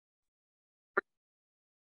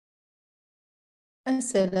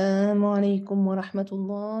السلام عليكم ورحمة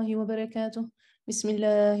الله وبركاته. بسم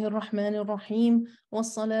الله الرحمن الرحيم،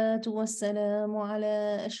 والصلاة والسلام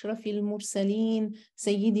على أشرف المرسلين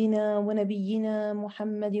سيدنا ونبينا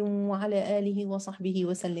محمد وعلى آله وصحبه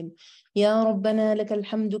وسلم. يا ربنا لك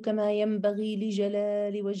الحمد كما ينبغي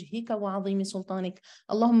لجلال وجهك وعظيم سلطانك.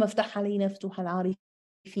 اللهم افتح علينا فتوح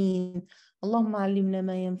العارفين، اللهم علمنا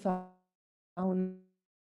ما ينفعنا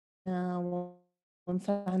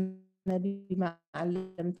وانفعنا بما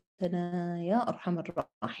علمتنا يا أرحم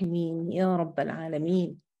الراحمين يا رب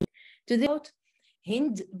العالمين. Today about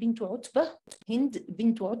Hind bint Utbah. Hind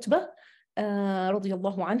bint Utbah رضي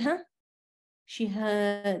الله عنها. She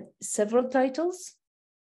had several titles.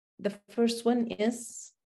 The first one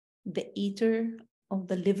is the eater of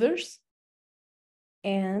the livers,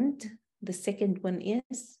 and the second one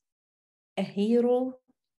is a hero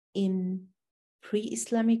in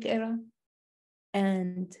pre-Islamic era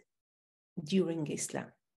and during Islam.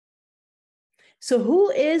 So who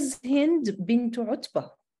is Hind bint Utbah?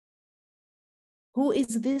 Who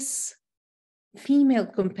is this female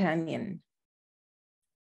companion?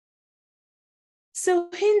 So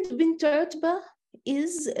Hind bint Utbah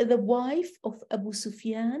is the wife of Abu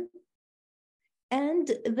Sufyan and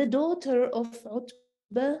the daughter of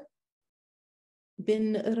Utbah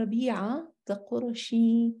bin Rabi'a, the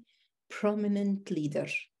Qurashi prominent leader.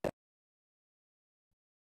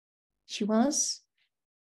 She was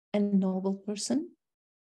a noble person.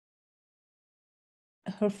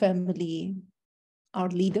 Her family are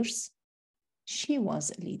leaders. She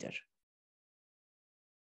was a leader.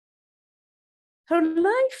 Her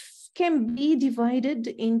life can be divided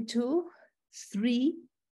into three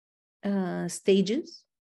stages.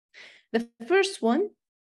 The first one,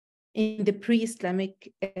 in the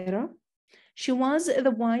pre-Islamic era, she was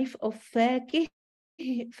the wife of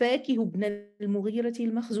فاكه بن المغيرة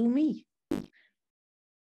المخزومي.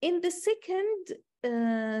 In the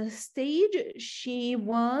second stage, she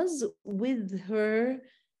was with her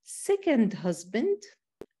second husband,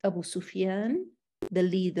 Abu Sufyan, the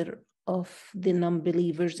leader of the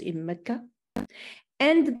non-believers in Mecca.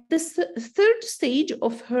 And the third stage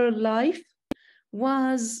of her life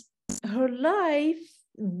was her life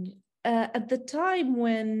at the time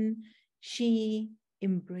when she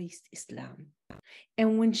embraced Islam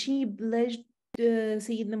and when she pledged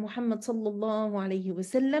Sayyidina Muhammad sallallahu alayhi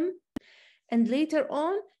wasallam. And later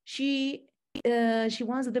on, she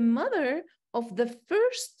was the mother of the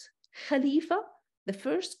first Khalifa, the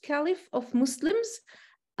first Caliph of Muslims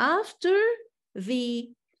after the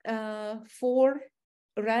four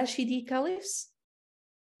Rashidi Caliphs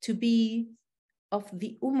to be of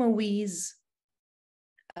the Umayyads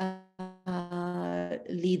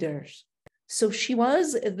leaders. So she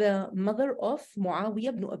was the mother of Muawiyah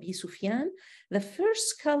ibn Abi Sufyan, the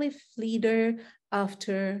first Caliph leader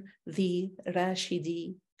after the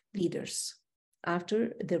Rashidi leaders,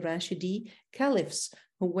 after the Rashidi Caliphs,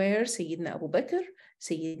 who were Sayyidina Abu Bakr,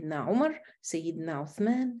 Sayyidina Umar, Sayyidina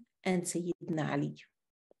Uthman, and Sayyidina Ali.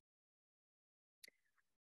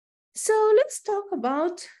 So let's talk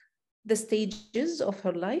about the stages of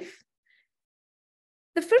her life.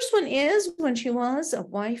 The first one is when she was a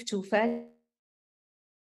wife to Fakih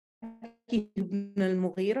ibn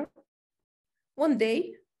al-Mughira. One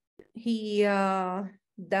day, he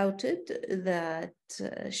doubted that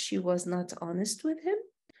she was not honest with him.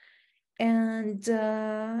 And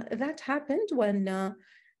that happened when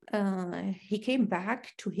he came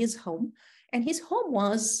back to his home. And his home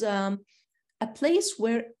was a place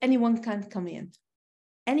where anyone can come in.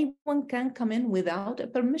 Anyone can come in without a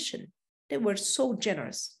permission. They were so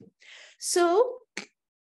generous. So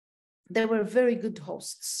they were very good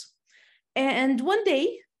hosts. And one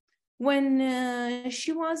day, when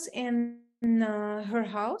she was in her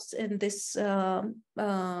house, in this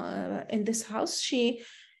house, she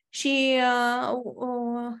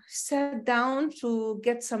sat down to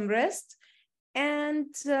get some rest,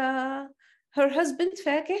 and her husband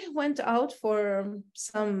Fakih went out for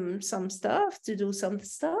some stuff, to do some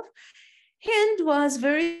stuff. Hind was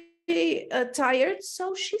very tired,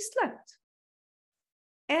 so she slept.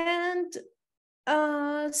 And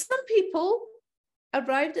some people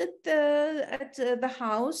arrived at the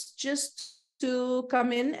house just to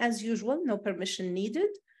come in as usual, no permission needed.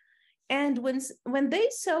 And when they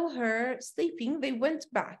saw her sleeping, they went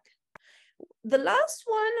back. The last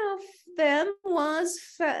one of them was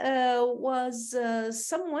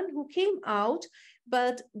someone who came out,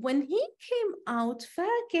 but when he came out,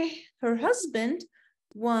 Fakih, her husband,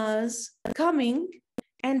 was coming,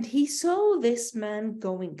 and he saw this man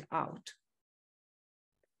going out.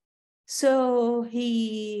 So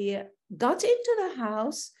he got into the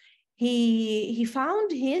house, he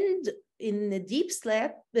found Hind in a deep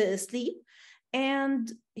sleep,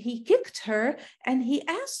 and he kicked her, and he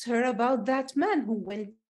asked her about that man who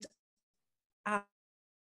went out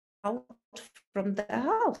from the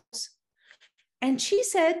house. And she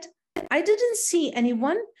said, I didn't see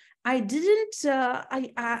anyone. I didn't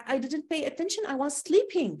pay attention. I was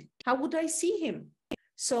sleeping. How would I see him?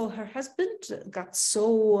 So her husband got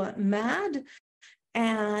so mad,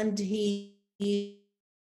 and he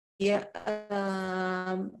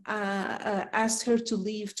asked her to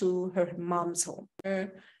leave to her mom's home.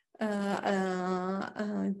 There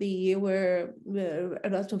were a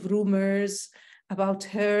lot of rumors about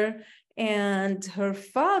her, and her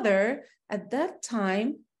father at that time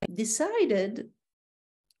decided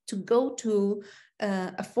to go to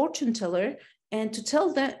a fortune teller and to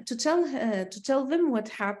tell them what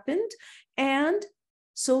happened, and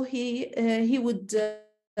so he would give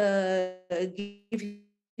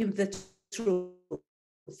him the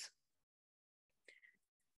truth.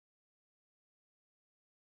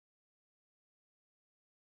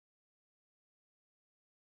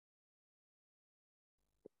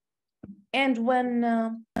 And when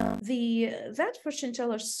that fortune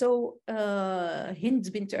teller saw Hind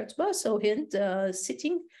bint Utbah, so Hind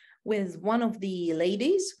sitting with one of the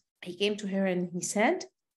ladies, he came to her and he said,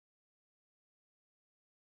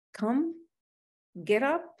 "Come, get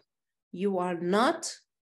up. You are not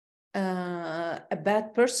a bad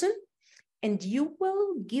person, and you will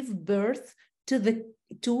give birth to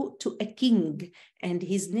a king, and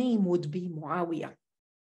his name would be Muawiyah."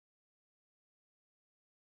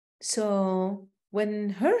 So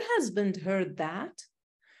when her husband heard that,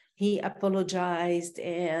 he apologized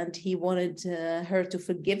and he wanted her to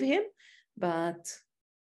forgive him. But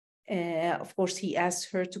of course, he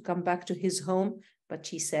asked her to come back to his home. But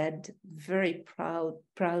she said very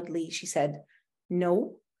proudly, she said,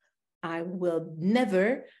 "No, I will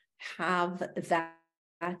never have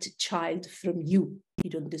that child from you.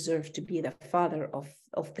 You don't deserve to be the father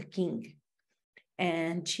of the king."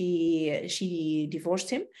 And she divorced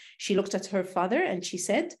him. She looked at her father and she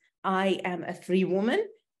said, "I am a free woman.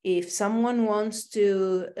 If someone wants to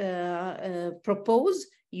propose,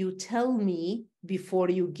 you tell me before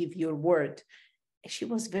you give your word." She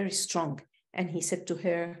was very strong. And he said to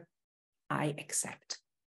her, "I accept."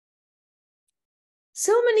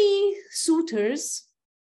 So many suitors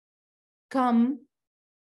come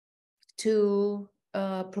to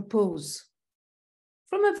propose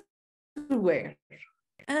from everywhere.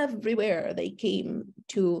 Everywhere they came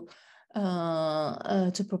to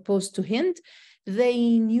propose to Hind.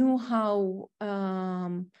 They knew how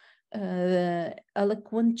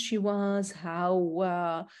eloquent she was,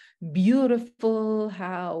 how beautiful,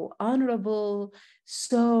 how honorable.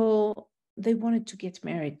 So they wanted to get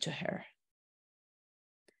married to her.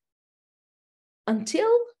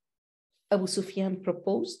 Until Abu Sufyan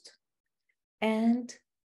proposed, and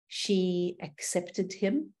she accepted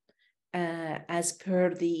him as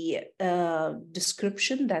per the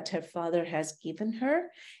description that her father has given her,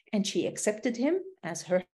 and she accepted him as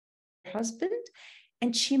her husband,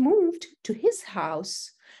 and she moved to his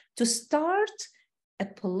house to start a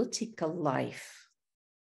political life.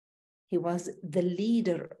 He was the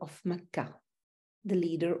leader of Mecca, the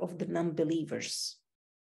leader of the non-believers.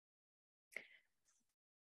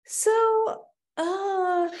 So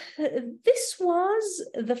this was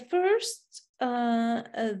the first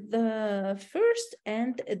and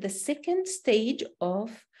the second stage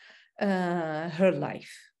of her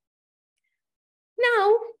life. Now,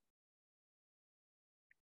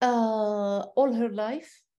 all her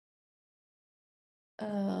life,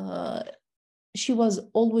 she was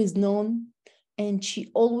always known, and she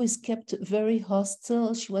always kept very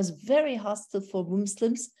hostile. She was very hostile for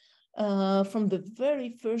Muslims from the very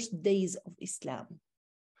first days of Islam.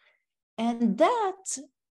 And that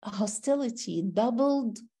hostility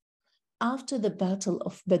doubled after the Battle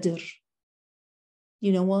of Badr.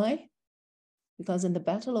 You know why? Because in the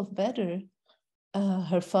Battle of Badr,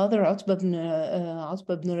 her father, Utbah ibn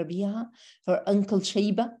Rabi'a, her uncle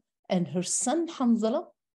Shayba, and her son Hanzala,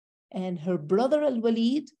 and her brother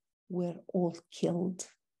Al-Walid were all killed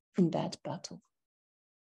in that battle.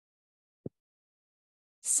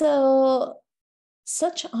 So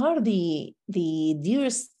such are the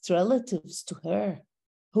dearest relatives to her,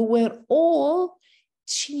 who were all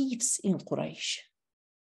chiefs in Quraysh.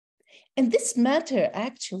 And this matter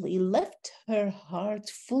actually left her heart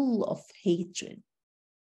full of hatred.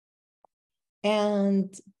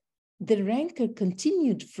 And the rancor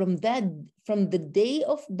continued from the day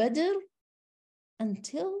of Badr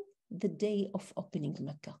until the day of opening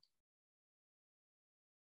Mecca.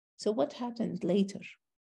 So what happened later?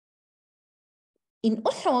 In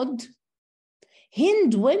Uhud,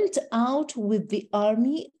 Hind went out with the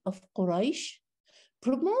army of Quraysh,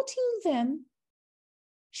 promoting them.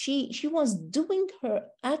 She was doing her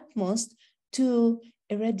utmost to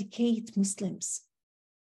eradicate Muslims.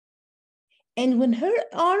 And when her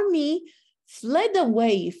army fled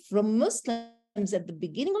away from Muslims at the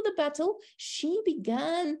beginning of the battle, she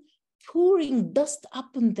began pouring dust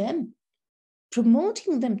upon them,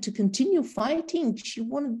 promoting them to continue fighting. She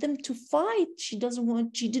wanted them to fight. She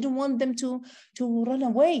didn't want them to run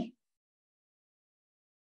away.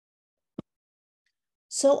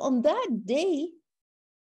 So on that day,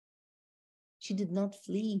 she did not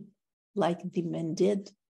flee like the men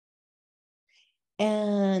did.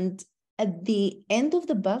 And at the end of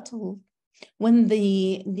the battle, when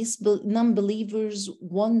these non-believers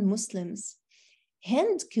won Muslims,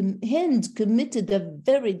 Hind committed a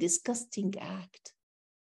very disgusting act.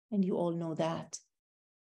 And you all know that.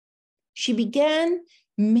 She began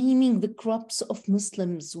maiming the crops of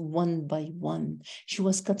Muslims one by one. She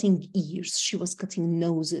was cutting ears. She was cutting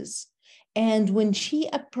noses. And when she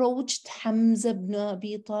approached Hamza ibn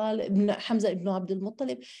Abdul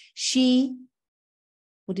Muttalib,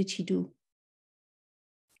 what did she do?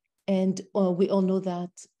 And we all know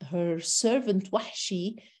that her servant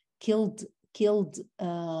Wahshi killed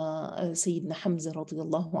Sayyidina Hamza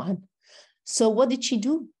radiallahu anhu. So what did she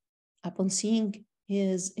do? Upon seeing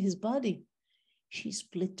his body, she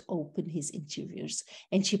split open his interiors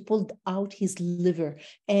and she pulled out his liver,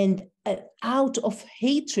 and out of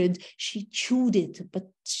hatred she chewed it,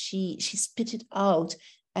 but she spit it out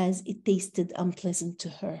as it tasted unpleasant to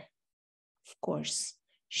her. Of course,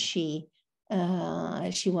 she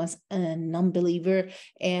was a non-believer,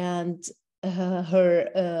 and the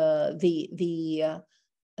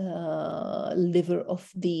liver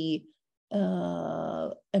of the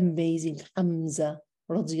amazing Hamza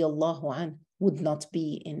radiallahu anhu would not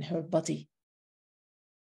be in her body.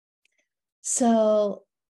 So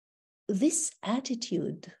this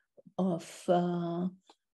attitude of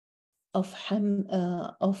Hind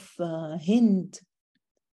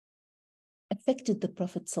affected the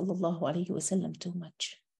Prophet sallallahu alaihi wasallam too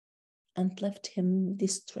much and left him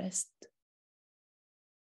distressed.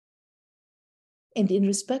 And in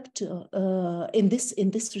this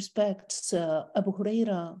respect, Abu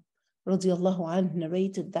Huraira radiallahu anhu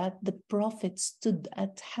narrated that the Prophet stood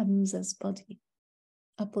at Hamza's body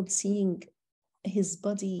upon seeing his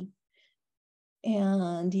body,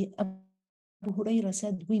 and Abu Huraira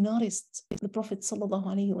said, we noticed the Prophet sallallahu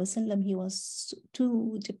alaihi wasallam, he was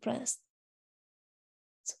too depressed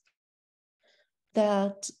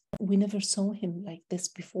that we never saw him like this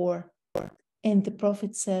before. And the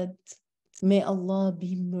Prophet said, may Allah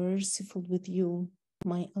be merciful with you,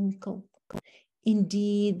 my uncle.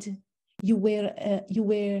 Indeed, you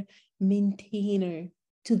were maintainer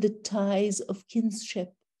to the ties of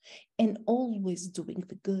kinship and always doing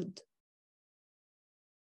the good.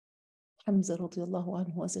 Hamza radiallahu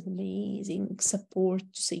anhu was an amazing support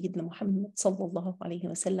to Sayyidina Muhammad sallallahu alayhi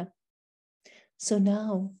wa sallam. So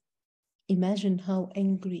now, imagine how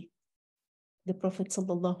angry the Prophet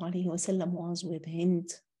sallallahu alayhi wa sallam was with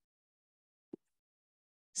Hind.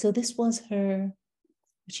 So this was what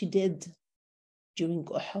she did during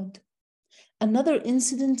Uhud. Another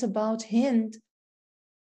incident about Hind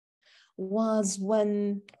was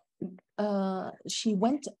when she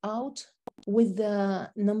went out with the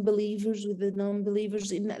non-believers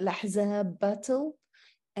in Al-Ahzab battle,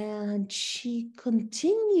 and she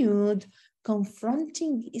continued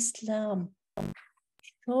confronting Islam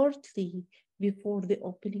shortly before the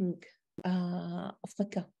opening of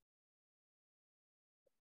Mecca.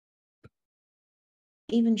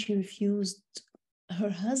 Even she refused her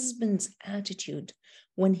husband's attitude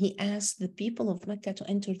when he asked the people of Mecca to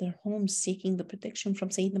enter their homes seeking the protection from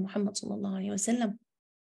Sayyidina Muhammad sallallahu alaihi wasallam.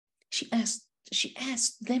 She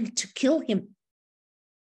asked them to kill him.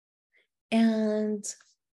 And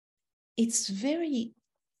it's very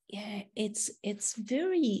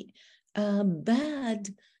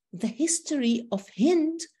bad, the history of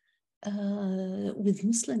Hind with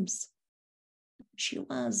Muslims. She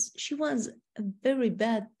was a very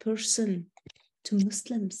bad person to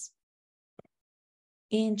Muslims.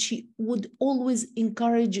 And she would always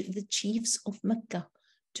encourage the chiefs of Mecca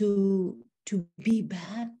to be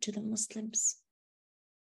bad to the Muslims.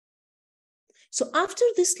 So after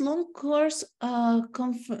this long course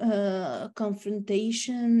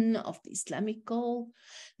confrontation of the Islamic call,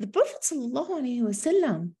 the Prophet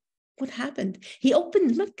ﷺ, what happened? He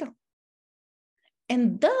opened Mecca.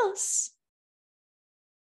 And thus,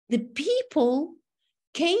 the people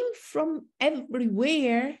came from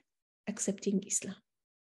everywhere accepting Islam.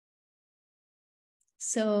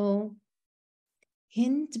 So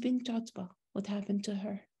Hind bint Utbah, what happened to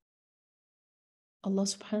her? Allah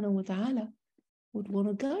subhanahu wa ta'ala would want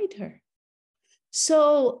to guide her.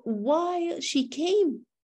 So while she came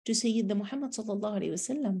to Sayyidina Muhammad sallallahu alaihi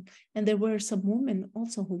wasallam, and there were some women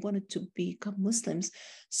also who wanted to become Muslims,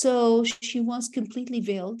 so she was completely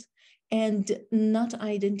veiled and not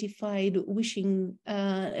identified, wishing,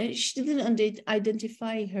 she didn't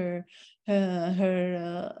identify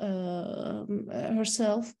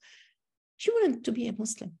herself. She wanted to be a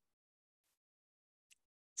Muslim.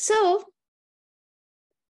 So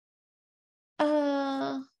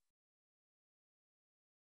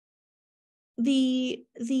the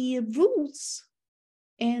rules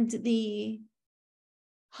and the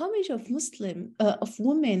homage of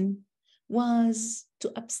women was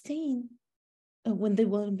to abstain when they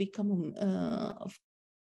want to become, of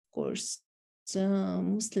course,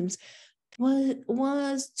 Muslims,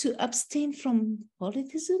 was to abstain from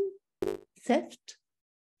politism, theft,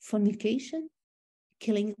 fornication,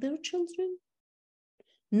 killing their children,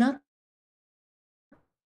 not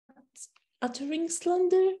uttering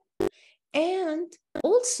slander, and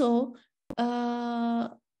also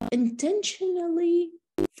intentionally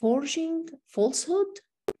forging falsehood.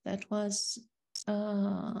 That was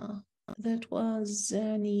not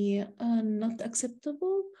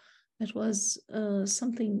acceptable. That was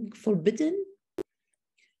something forbidden.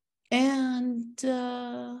 And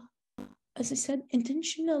as I said,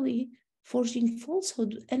 intentionally forging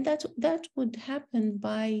falsehood, and that would happen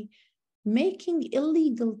by making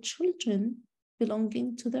illegal children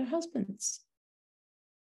belonging to their husbands.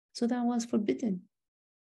 So that was forbidden.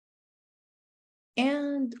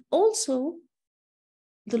 And also,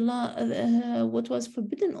 the law, what was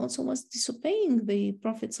forbidden also was disobeying the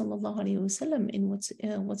Prophet sallallahu alaihi wasallam in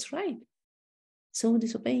what's right. So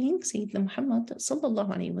disobeying Sayyidina Muhammad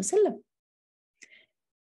sallallahu alaihi wasallam.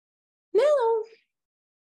 Now,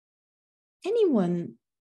 anyone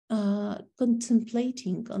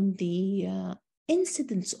contemplating on the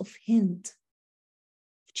incidents of Hind,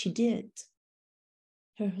 she did,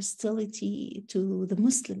 her hostility to the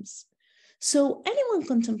Muslims. So anyone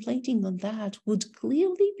contemplating on that would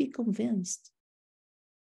clearly be convinced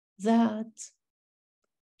that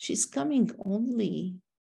she's coming only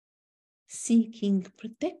seeking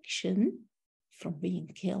protection from being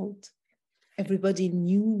killed. Everybody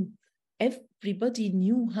knew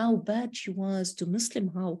how bad she was to Muslim,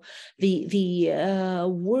 how the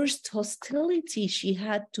worst hostility she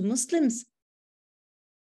had to Muslims.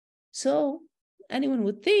 So anyone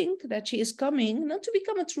would think that she is coming not to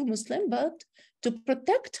become a true Muslim, but to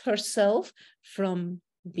protect herself from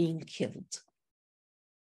being killed.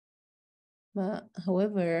 But,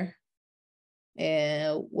 however,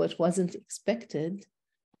 what wasn't expected,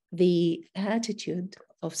 the attitude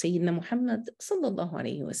of Sayyidina Muhammad sallallahu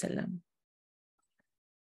alaihi wasallam.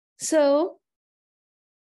 So,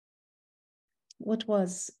 what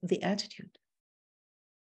was the attitude?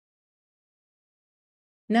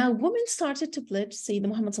 Now, women started to pledge Sayyidina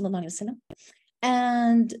Muhammad sallallahu alaihi wasallam,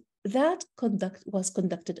 and that was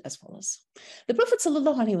conducted as follows. The Prophet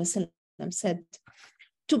sallallahu alaihi wasallam said,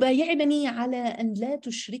 تبايعنني على أن لا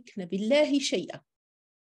تشركن بالله شيئا.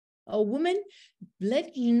 A woman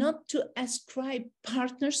pledged not to ascribe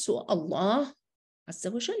partners to Allah Azza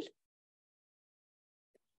wa Jal.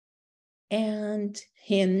 And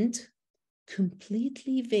Hind,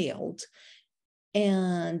 completely veiled,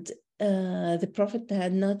 and the Prophet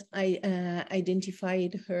had not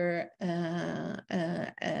identified her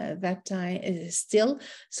that time still.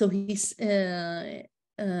 So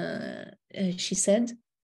she said,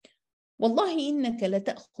 والله إنك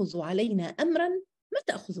لتأخذ علينا أمرا ما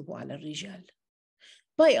تأخذه على الرجال.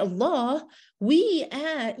 By Allah,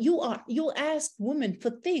 you ask women for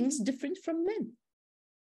things different from men.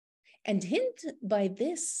 And Hind, by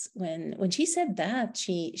this, when she said that,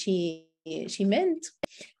 she meant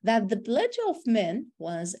that the pledge of men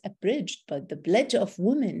was abridged, but the pledge of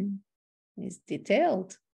women is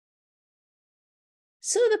detailed.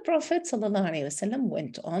 So the Prophet ﷺ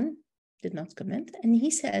went on, did not comment, and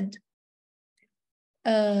he said,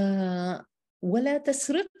 وَلَا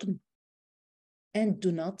تَسْرِقْنَ, and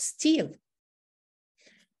do not steal.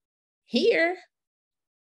 Here,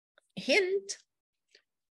 Hind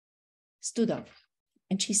stood up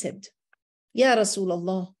and she said, يا رسول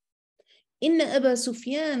الله, إن أبا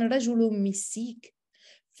سفيان رجل مسيك,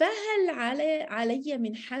 فهل علي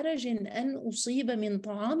من حرج أن أصيب من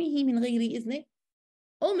طعامه من غير إذنه?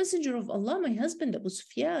 O Messenger of Allah, my husband Abu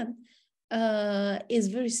Sufyan is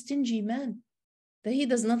a very stingy man. that he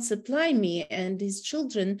does not supply me and his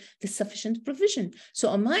children the sufficient provision.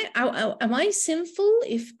 So am I sinful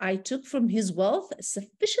if I took from his wealth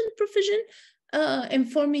sufficient provision,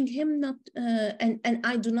 informing him not, and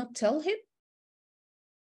I do not tell him?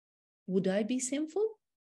 Would I be sinful?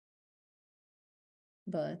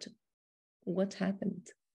 But what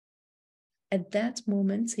happened? At that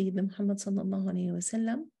moment, Sayyidina Muhammad sallallahu alayhi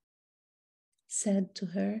wasallam said to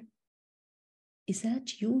her, "Is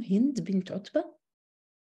that you, Hind bint Utbah?"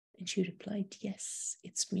 And she replied, "Yes,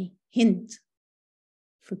 it's me, Hind.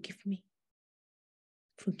 Forgive me.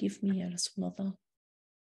 Forgive me, Ya Rasulullah."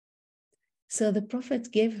 So the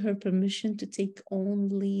Prophet gave her permission to take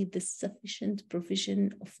only the sufficient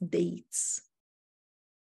provision of dates.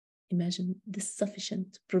 Imagine the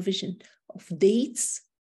sufficient provision of dates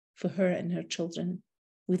for her and her children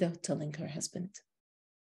without telling her husband.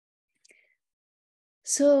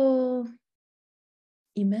 So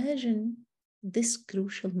imagine this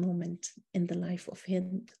crucial moment in the life of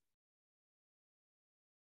Hind.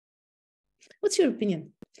 What's your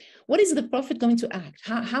opinion? What is the Prophet going to act?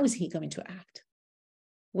 How is he going to act?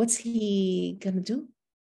 What's he going to do?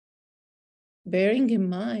 Bearing in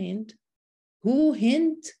mind who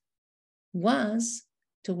Hind was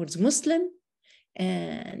towards Muslim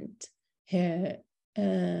and her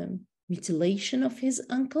mutilation of his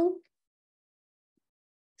uncle.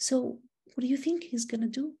 So what do you think he's going to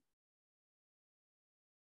do?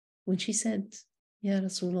 When she said, "Ya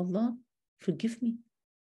Rasulullah, forgive me."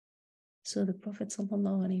 So the Prophet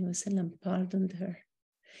ﷺ pardoned her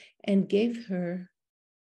and gave her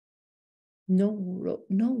no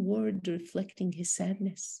word reflecting his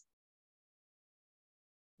sadness,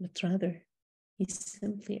 but rather he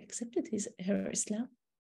simply accepted her Islam.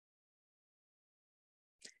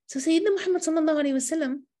 So Sayyidina Muhammad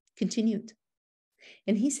ﷺ continued,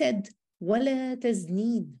 and he said, "Wala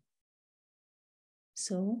tazneen."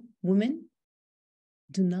 So women,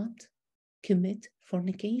 do not commit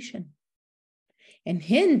fornication. And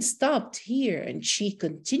Hind stopped here and she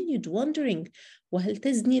continued wondering, وَهَلْ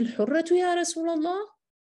تَزْنِي الْحُرَّةُ يَا رَسُولَ اللَّهِ?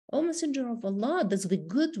 O Messenger of Allah, does the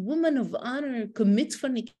good woman of honor commit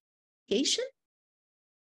fornication?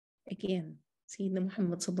 Again, Sayyidina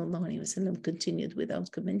Muhammad sallallahu alayhi wa sallam continued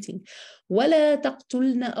without commenting, وَلَا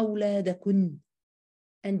تَقْتُلْنَ أَوْلَادَكُنْ.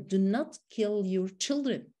 And do not kill your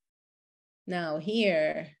children. Now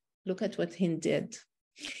here, look at what Hind did.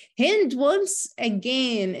 Hind once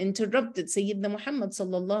again interrupted Sayyidina Muhammad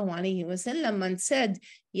sallallahu alayhi wa sallam and said,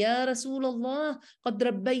 "Ya Rasulullah, قَدْ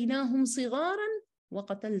رَبَّيْنَاهُمْ صِغَارًا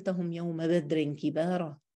وَقَتَلْتَهُمْ يَوْمَ بَدْرٍ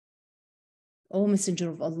كِبَارًا." O Messenger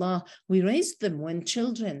of Allah, we raised them when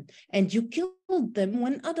children, and you killed them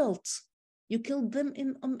when adults. You killed them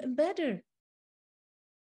in Badr.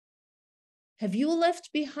 Have you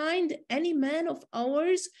left behind any man of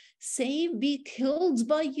ours, save be killed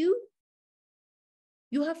by you?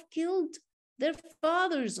 You have killed their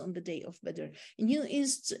fathers on the day of Badr.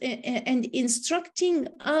 And instructing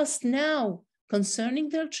us now concerning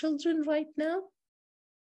their children right now?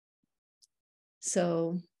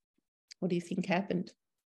 So, what do you think happened?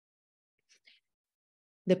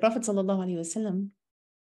 The Prophet ﷺ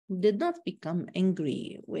did not become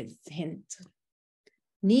angry with Hind.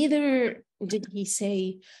 Neither did he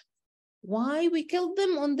say, "Why we killed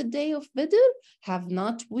them on the day of Badr?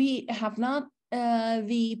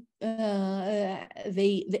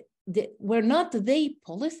 Were not they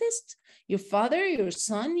polytheists? Your father, your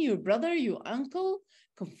son, your brother, your uncle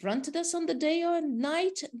confronted us on the day and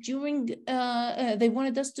night during, they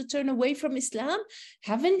wanted us to turn away from Islam.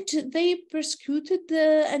 Haven't they persecuted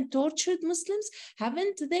and tortured Muslims?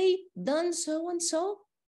 Haven't they done so and so?"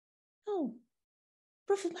 No.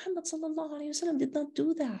 Prophet Muhammad sallallahu alayhi wa sallam did not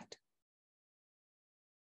do that.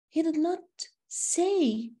 He did not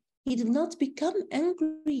say, he did not become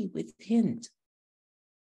angry with Hind.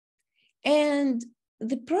 And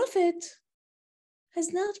the Prophet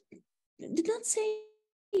did not say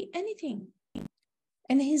anything.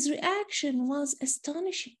 And his reaction was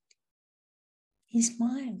astonishing. He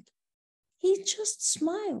smiled. He just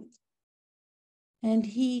smiled. And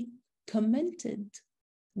he commented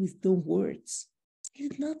with no words. He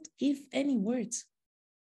did not give any words.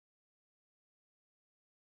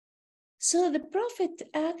 So the Prophet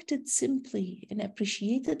acted simply and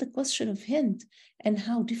appreciated the question of Hind and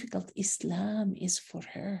how difficult Islam is for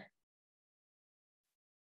her.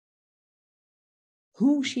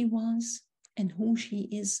 Who she was and who she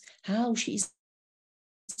is, how she is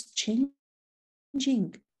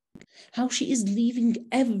changing, how she is leaving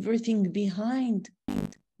everything behind.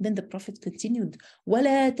 Then the Prophet continued,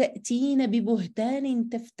 وَلَا تَأْتِينَ بِبُهْتَانٍ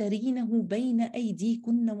تَفْتَرِينَهُ بَيْنَ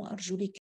أَيْدِيكُنَّ وَأَرْجُلِكُنَّ.